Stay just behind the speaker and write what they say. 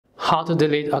How to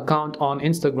delete account on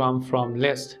Instagram from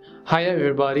list. Hi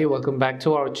everybody, welcome back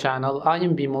to our channel. I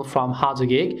am Bimal from How to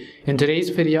Geek. In today's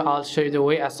video, I'll show you the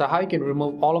way as to how you can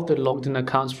remove all of the logged in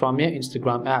accounts from your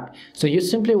Instagram app. So you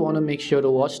simply want to make sure to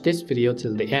watch this video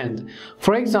till the end.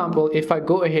 For example, if I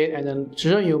go ahead and then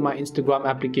show you my Instagram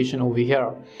application over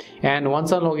here, and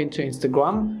once I log into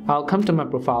Instagram, I'll come to my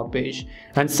profile page,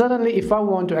 and suddenly if I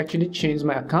want to actually change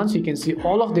my accounts, you can see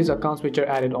all of these accounts which are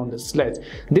added on this list.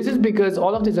 This is because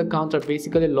all of these accounts are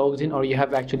basically logged in, or you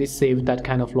have actually saved that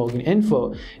kind of login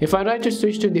info. If I try to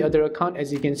switch to the other account,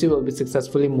 as you can see, we'll be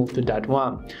successfully moved to that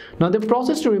one. Now the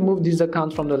process to remove these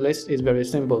accounts from the list is very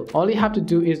simple. All you have to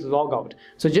do is log out.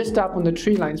 So just tap on the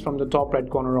three lines from the top right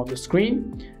corner of the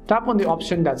screen, tap on the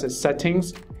option that says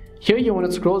settings. Here you want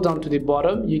to scroll down to the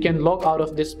bottom. You can log out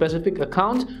of this specific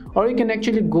account, or you can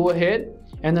actually go ahead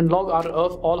and then log out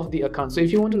of all of the accounts. So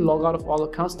if you want to log out of all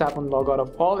accounts, tap on log out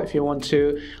of all. If you want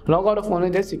to log out of one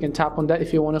of this, you can tap on that.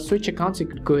 If you want to switch accounts, you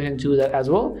could go ahead and do that as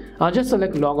well. I'll just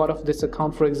select log out of this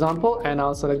account, for example, and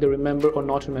I'll select the remember or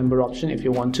not remember option if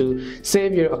you want to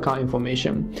save your account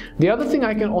information. The other thing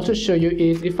I can also show you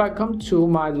is if I come to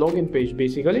my login page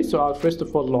basically. So I'll first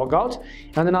of all log out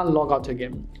and then I'll log out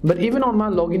again. But even on my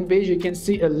login page, you can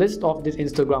see a list of these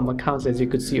Instagram accounts, as you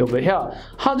could see over here.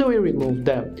 How do we remove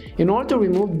them? In order to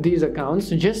remove these accounts,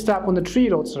 just tap on the three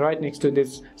dots right next to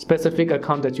this specific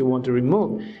account that you want to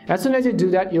remove. As soon as you do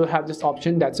that, you'll have this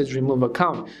option that says remove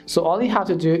account. So all you have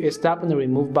to do is tap on the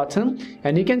remove button,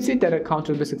 and you can see that account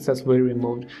will be successfully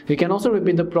removed. You can also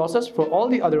repeat the process for all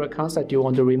the other accounts that you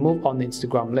want to remove on the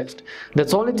Instagram list.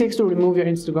 That's all it takes to remove your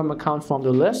Instagram account from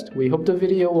the list. We hope the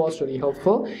video was really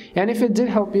helpful, and if it did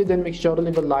help you, then make sure to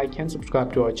leave a like and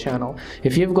subscribe to our channel.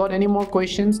 If you've got any more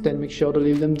questions, then make sure to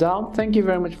leave them down. Thank you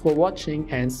very much for watching,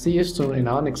 and see you soon in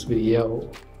our next video.